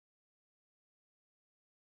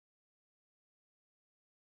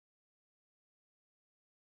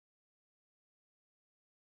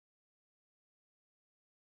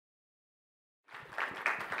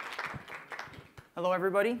Hello,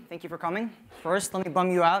 everybody. Thank you for coming. First, let me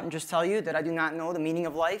bum you out and just tell you that I do not know the meaning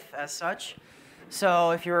of life as such.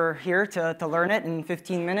 So if you're here to learn it in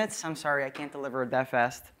 15 minutes, I'm sorry, I can't deliver it that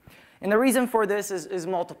fast. And the reason for this is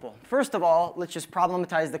multiple. First of all, let's just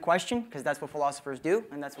problematize the question, because that's what philosophers do,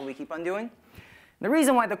 and that's what we keep on doing. The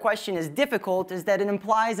reason why the question is difficult is that it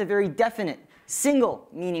implies a very definite, single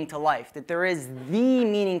meaning to life, that there is the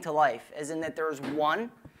meaning to life, as in that there is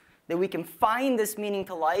one, that we can find this meaning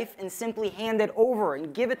to life and simply hand it over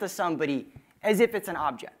and give it to somebody as if it's an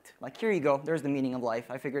object. Like, here you go, there's the meaning of life,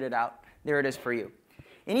 I figured it out, there it is for you.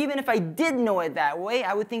 And even if I did know it that way,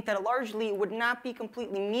 I would think that largely it would not be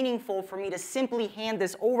completely meaningful for me to simply hand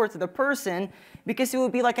this over to the person, because it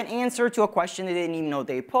would be like an answer to a question they didn't even know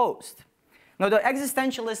they posed. Now, the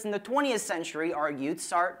existentialists in the 20th century argued,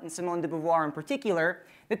 Sartre and Simone de Beauvoir in particular,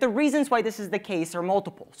 that the reasons why this is the case are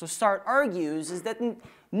multiple. So Sartre argues is that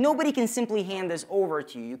nobody can simply hand this over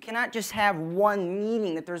to you. You cannot just have one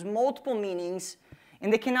meaning, that there's multiple meanings,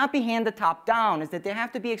 and they cannot be handed top down, is that they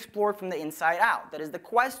have to be explored from the inside out. That is, the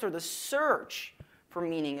quest or the search for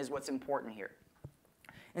meaning is what's important here.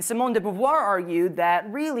 And Simone de Beauvoir argued that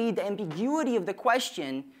really the ambiguity of the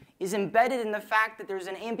question is embedded in the fact that there's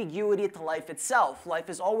an ambiguity to life itself.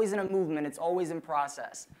 Life is always in a movement, it's always in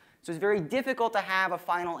process. So it's very difficult to have a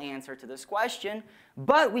final answer to this question,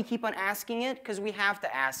 but we keep on asking it because we have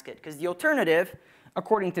to ask it. Because the alternative,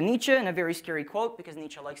 according to Nietzsche, in a very scary quote, because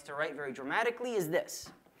Nietzsche likes to write very dramatically, is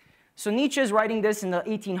this. So Nietzsche is writing this in the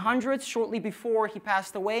 1800s, shortly before he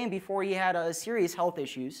passed away and before he had serious health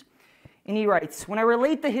issues. And he writes, "When I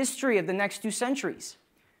relate the history of the next 2 centuries,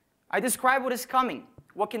 I describe what is coming,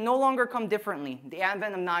 what can no longer come differently, the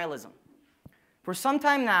advent of nihilism. For some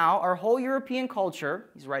time now, our whole European culture,"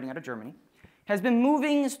 he's writing out of Germany, "has been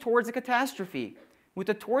moving towards a catastrophe with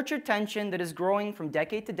a tortured tension that is growing from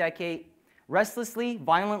decade to decade, restlessly,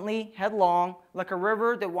 violently, headlong, like a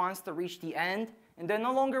river that wants to reach the end and that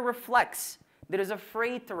no longer reflects, that is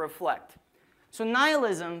afraid to reflect." So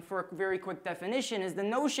nihilism, for a very quick definition, is the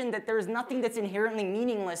notion that there is nothing that's inherently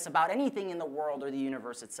meaningless about anything in the world or the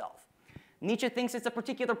universe itself. Nietzsche thinks it's a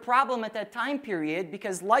particular problem at that time period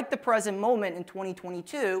because, like the present moment in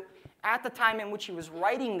 2022, at the time in which he was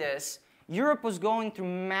writing this, Europe was going through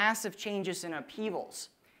massive changes and upheavals.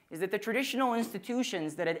 Is that the traditional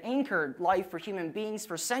institutions that had anchored life for human beings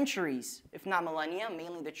for centuries, if not millennia,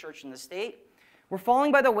 mainly the church and the state, were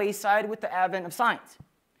falling by the wayside with the advent of science.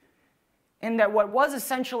 And that what was a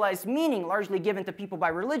centralized meaning, largely given to people by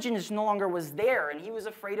religion, is no longer was there, and he was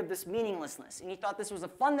afraid of this meaninglessness. And he thought this was a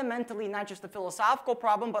fundamentally not just a philosophical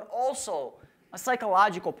problem, but also a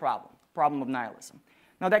psychological problem of nihilism.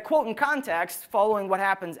 Now that quote in context, following what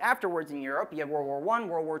happens afterwards in Europe, you have World War I,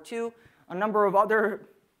 World War II, a number of other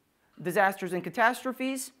disasters and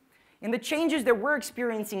catastrophes, and the changes that we're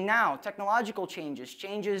experiencing now, technological changes,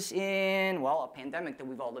 changes in, well, a pandemic that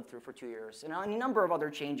we've all lived through for 2 years, and a number of other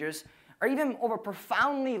changes, are even of a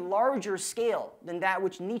profoundly larger scale than that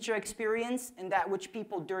which Nietzsche experienced and that which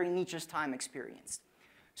people during Nietzsche's time experienced.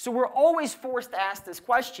 So we're always forced to ask this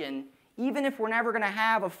question, even if we're never going to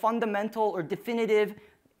have a fundamental or definitive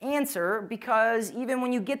answer, because even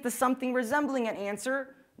when you get to something resembling an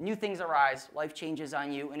answer, new things arise, life changes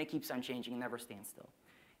on you, and it keeps on changing and never stands still.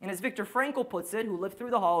 And as Viktor Frankl puts it, who lived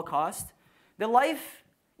through the Holocaust, that life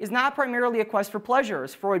is not primarily a quest for pleasure,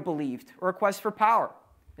 as Freud believed, or a quest for power,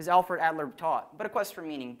 as Alfred Adler taught, but a quest for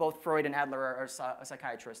meaning. Both Freud and Adler are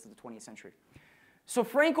psychiatrists of the 20th century. So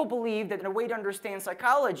Frankl believed that a way to understand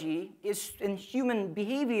psychology and human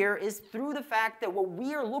behavior is through the fact that what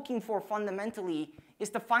we are looking for fundamentally is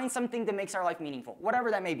to find something that makes our life meaningful, whatever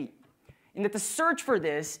that may be. And that the search for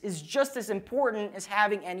this is just as important as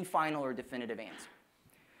having any final or definitive answer.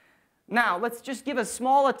 Now, let's just give a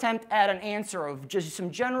small attempt at an answer of just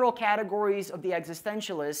some general categories of the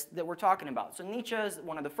existentialists that we're talking about. So Nietzsche is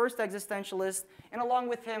one of the first existentialists, and along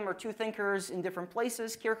with him are 2 thinkers in different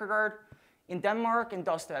places, Kierkegaard in Denmark and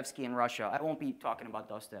Stojkovski in Russia. I won't be talking about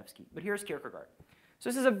Stojkovski, but here's Kierkegaard. So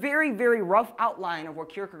this is a very, very rough outline of what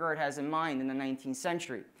Kierkegaard has in mind in the 19th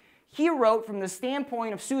century. He wrote from the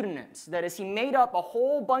standpoint of pseudonyms. That is, he made up a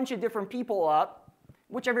whole bunch of different people up,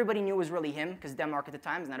 which everybody knew was really him, because Denmark at the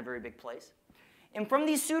time is not a very big place. And from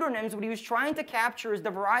these pseudonyms, what he was trying to capture is the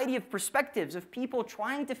variety of perspectives of people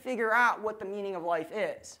trying to figure out what the meaning of life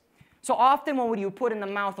is. So often what you put in the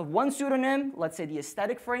mouth of one pseudonym, let's say the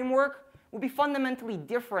aesthetic framework, will be fundamentally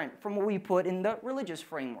different from what we put in the religious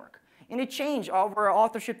framework. And it changed over an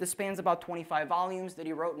authorship that spans about 25 volumes that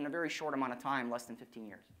he wrote in a very short amount of time, less than 15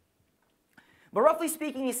 years. But roughly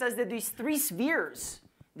speaking, he says that these 3 spheres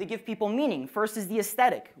that give people meaning. First is the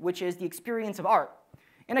aesthetic, which is the experience of art.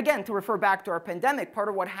 And again, to refer back to our pandemic, part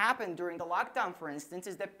of what happened during the lockdown, for instance,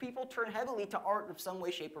 is that people turned heavily to art of some way,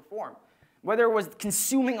 shape, or form. Whether it was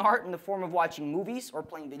consuming art in the form of watching movies or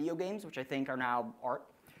playing video games, which I think are now art,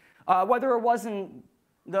 whether it was in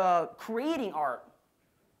the creating art,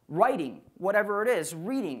 writing, whatever it is,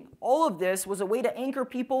 reading, all of this was a way to anchor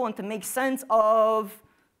people and to make sense of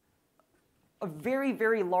a very,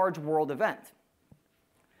 very large world event.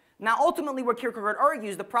 Now, ultimately, what Kierkegaard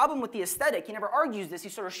argues, the problem with the aesthetic, he never argues this, he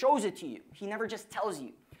sort of shows it to you. He never just tells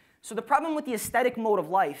you. So the problem with the aesthetic mode of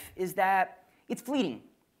life is that it's fleeting,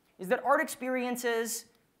 is that art experiences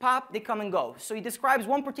pop, they come and go. So he describes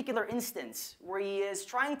one particular instance where he is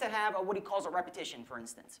trying to have what he calls a repetition, for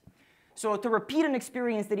instance. So to repeat an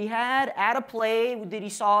experience that he had at a play that he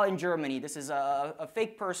saw in Germany. This is a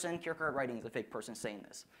fake person, Kierkegaard writing is a fake person saying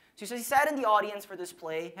this. So he says he sat in the audience for this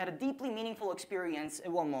play, had a deeply meaningful experience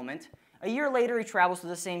at one moment. A year later, he travels to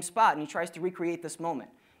the same spot, and he tries to recreate this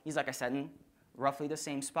moment. He's like, I sat in roughly the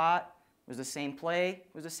same spot. It was the same play.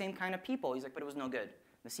 It was the same kind of people. He's like, but it was no good.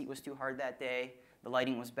 The seat was too hard that day. The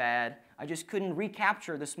lighting was bad. I just couldn't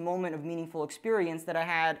recapture this moment of meaningful experience that I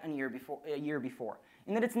had a year before.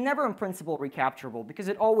 And that it's never in principle recapturable, because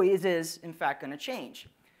it always is, in fact, going to change.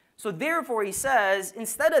 So therefore, he says,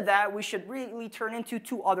 instead of that, we should really turn into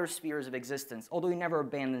two other spheres of existence, although he never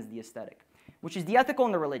abandons the aesthetic, which is the ethical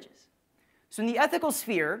and the religious. So in the ethical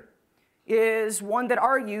sphere is one that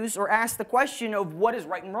argues or asks the question of what is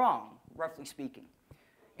right and wrong, roughly speaking.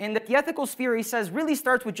 And that the ethical sphere, he says, really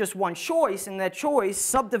starts with just one choice, and that choice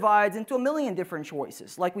subdivides into a million different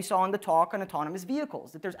choices, like we saw in the talk on autonomous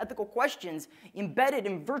vehicles, that there's ethical questions embedded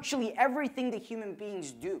in virtually everything that human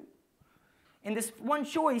beings do. And this one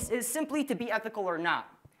choice is simply to be ethical or not.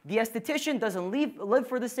 The aesthetician doesn't live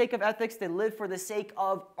for the sake of ethics, they live for the sake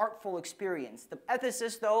of artful experience. The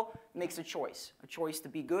ethicist, though, makes a choice to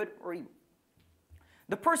be good or evil.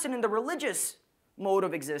 The person in the religious mode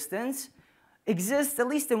of existence exists, at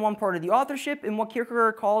least in one part of the authorship, in what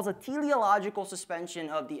Kierkegaard calls a teleological suspension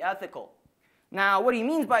of the ethical. Now, what he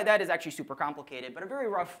means by that is actually super complicated, but a very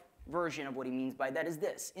rough version of what he means by that is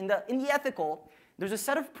this. In the ethical, there's a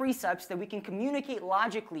set of precepts that we can communicate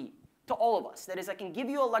logically to all of us. That is, I can give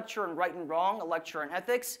you a lecture on right and wrong, a lecture on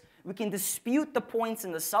ethics. We can dispute the points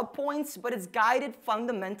and the subpoints, but it's guided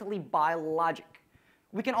fundamentally by logic.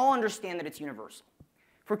 We can all understand that it's universal.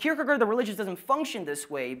 For Kierkegaard, the religious doesn't function this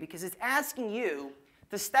way because it's asking you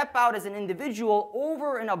to step out as an individual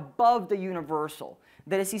over and above the universal.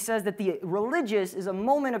 That is, he says that the religious is a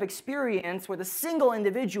moment of experience where the single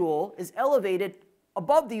individual is elevated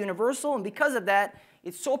above the universal, and because of that,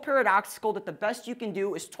 it's so paradoxical that the best you can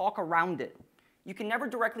do is talk around it. You can never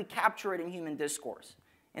directly capture it in human discourse.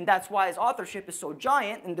 And that's why his authorship is so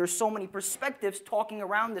giant, and there's so many perspectives talking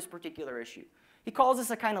around this particular issue. He calls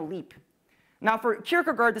this a kind of leap. Now, for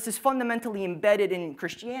Kierkegaard, this is fundamentally embedded in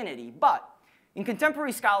Christianity, but in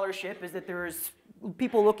contemporary scholarship is that there's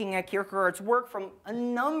people looking at Kierkegaard's work from a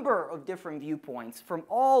number of different viewpoints, from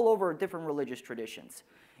all over different religious traditions.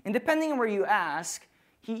 And depending on where you ask,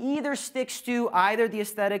 he either sticks to either the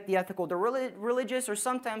aesthetic, the ethical, the religious, or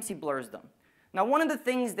sometimes he blurs them. Now, one of the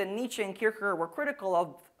things that Nietzsche and Kierkegaard were critical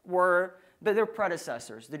of were their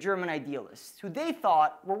predecessors, the German idealists, who they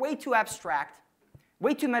thought were way too abstract,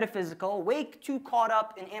 way too metaphysical, way too caught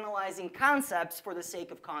up in analyzing concepts for the sake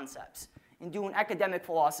of concepts, and doing academic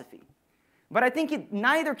philosophy. But I think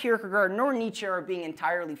neither Kierkegaard nor Nietzsche are being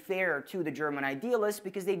entirely fair to the German idealists,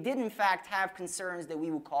 because they did in fact have concerns that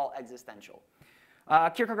we would call existential.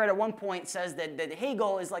 Kierkegaard at one point says that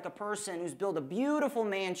Hegel is like a person who's built a beautiful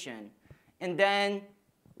mansion and then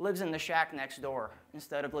lives in the shack next door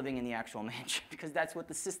instead of living in the actual mansion, because that's what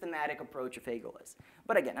the systematic approach of Hegel is.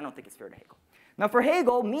 But again, I don't think it's fair to Hegel. Now for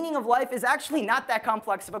Hegel, meaning of life is actually not that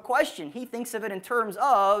complex of a question. He thinks of it in terms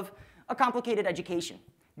of a complicated education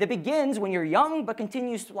that begins when you're young but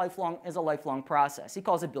continues as a lifelong process. He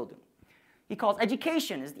calls it Bildung. He calls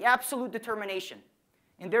education as the absolute determination,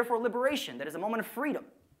 and therefore liberation, that is a moment of freedom,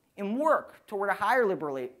 and work toward a higher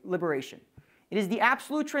liberation. It is the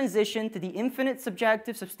absolute transition to the infinite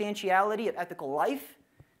subjective substantiality of ethical life,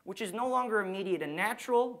 which is no longer immediate and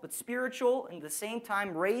natural, but spiritual, and at the same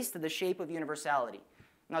time raised to the shape of universality.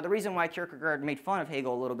 Now, the reason why Kierkegaard made fun of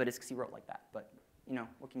Hegel a little bit is because he wrote like that, but, you know,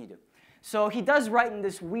 what can you do? So he does write in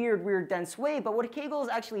this weird, dense way, but what Hegel is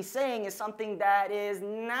actually saying is something that is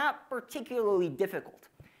not particularly difficult.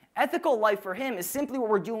 Ethical life for him is simply what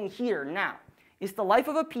we're doing here now. It's the life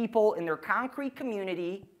of a people in their concrete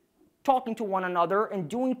community, talking to one another and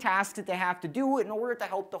doing tasks that they have to do in order to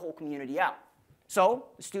help the whole community out. So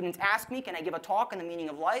the students asked me, can I give a talk on the meaning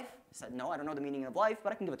of life? I said, no, I don't know the meaning of life,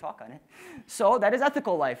 but I can give a talk on it. So that is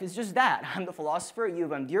ethical life. It's just that. I'm the philosopher at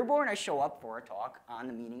TEDxUMDearborn. I show up for a talk on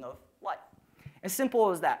the meaning of life. As simple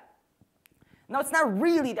as that. Now, it's not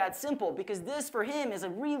really that simple, because this, for him, is a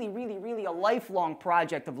really a lifelong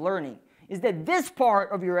project of learning. Is that this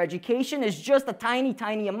part of your education is just a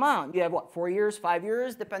tiny amount. You have, what, 4 years, 5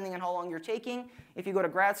 years, depending on how long you're taking. If you go to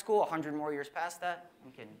grad school, 100 more years past that.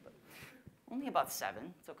 I'm kidding, but only about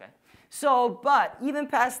 7. It's OK. So, but even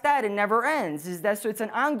past that, it never ends. So it's an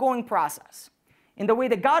ongoing process. And the way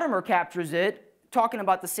that Gadamer captures it, talking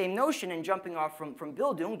about the same notion and jumping off from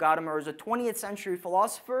Bildung, Gadamer is a 20th century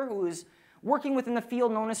philosopher who is working within the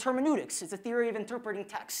field known as hermeneutics. It's a theory of interpreting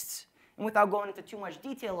texts. And without going into too much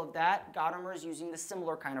detail of that, Gadamer is using the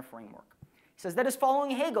similar kind of framework. He says that as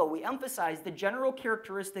following Hegel, we emphasize the general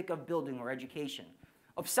characteristic of Bildung, or education,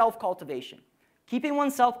 of self-cultivation, keeping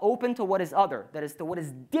oneself open to what is other, that is, to what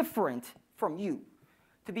is different from you,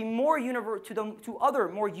 to be more to other,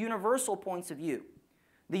 more universal points of view.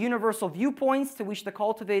 The universal viewpoints to which the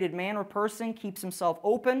cultivated man or person keeps himself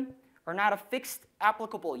open are not a fixed,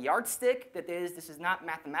 applicable yardstick. That is, this is not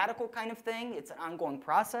mathematical kind of thing. It's an ongoing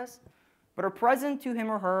process, but are present to him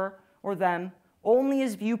or her or them only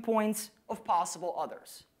as viewpoints of possible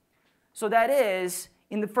others. So that is,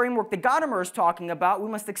 in the framework that Gadamer is talking about, we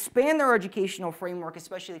must expand our educational framework,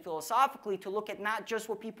 especially philosophically, to look at not just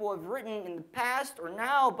what people have written in the past or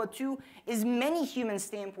now, but to as many human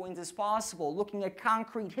standpoints as possible, looking at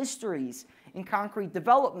concrete histories and concrete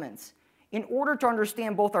developments in order to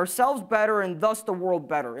understand both ourselves better and thus the world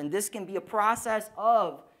better. And this can be a process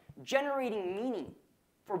of generating meaning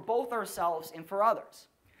for both ourselves and for others.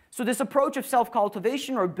 So this approach of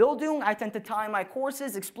self-cultivation, or Bildung, I tend to tie my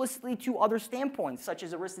courses explicitly to other standpoints, such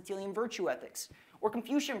as Aristotelian virtue ethics or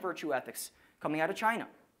Confucian virtue ethics coming out of China,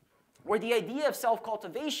 where the idea of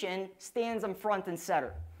self-cultivation stands in front and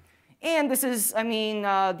center. And this is, I mean,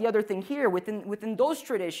 the other thing here, within those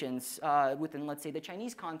traditions, within, let's say, the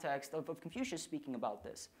Chinese context of Confucius speaking about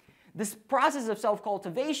this, this process of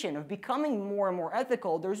self-cultivation, of becoming more and more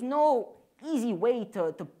ethical, there's no easy way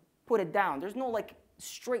to put it down. There's no, like,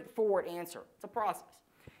 straightforward answer. It's a process.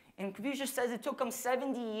 And Confucius says it took him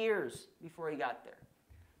 70 years before he got there.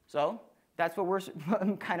 So that's what we're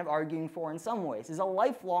kind of arguing for in some ways, is a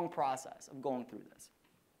lifelong process of going through this.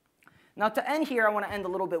 Now, to end here, I want to end a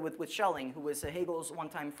little bit with Schelling, who was Hegel's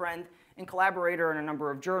one-time friend and collaborator in a number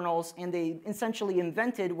of journals, and they essentially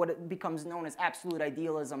invented what becomes known as absolute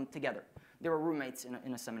idealism together. They were roommates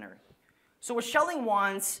in a seminary. So what Schelling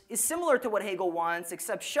wants is similar to what Hegel wants,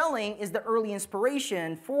 except Schelling is the early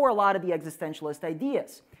inspiration for a lot of the existentialist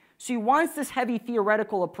ideas. So he wants this heavy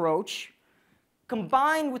theoretical approach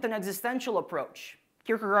combined with an existential approach.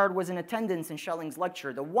 Kierkegaard was in attendance in Schelling's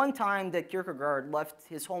lecture. The one time that Kierkegaard left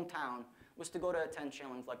his hometown was to go to attend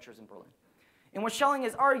Schelling's lectures in Berlin. And what Schelling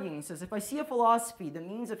is arguing, he says, if I see a philosophy, the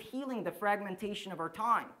means of healing the fragmentation of our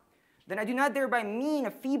time, then I do not thereby mean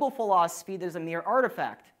a feeble philosophy that is a mere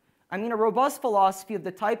artifact. I mean a robust philosophy of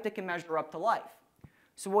the type that can measure up to life.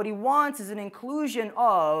 So what he wants is an inclusion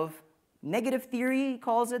of negative theory, he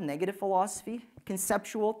calls it, negative philosophy,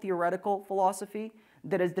 conceptual, theoretical philosophy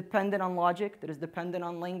that is dependent on logic, that is dependent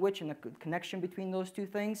on language and the connection between those two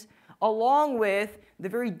things, along with the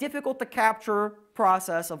very difficult to capture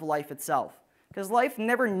process of life itself. Because life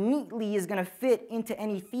never neatly is going to fit into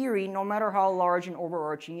any theory, no matter how large and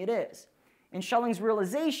overarching it is. And Schelling's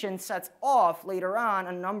realization sets off later on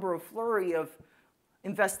a number of flurry of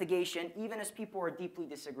investigation, even as people are deeply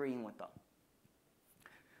disagreeing with them.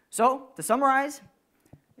 So, to summarize,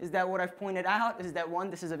 is that what I've pointed out is that, one,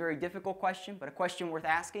 this is a very difficult question, but a question worth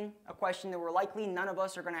asking, a question that we're likely none of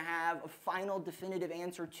us are going to have a final definitive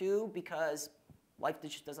answer to because life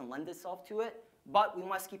just doesn't lend itself to it, but we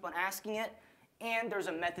must keep on asking it. And there's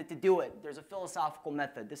a method to do it. There's a philosophical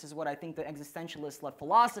method. This is what I think the existentialists left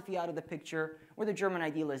philosophy out of the picture, where the German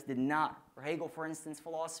idealists did not. For Hegel, for instance,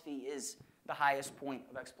 philosophy is the highest point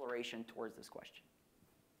of exploration towards this question.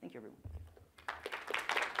 Thank you, everyone.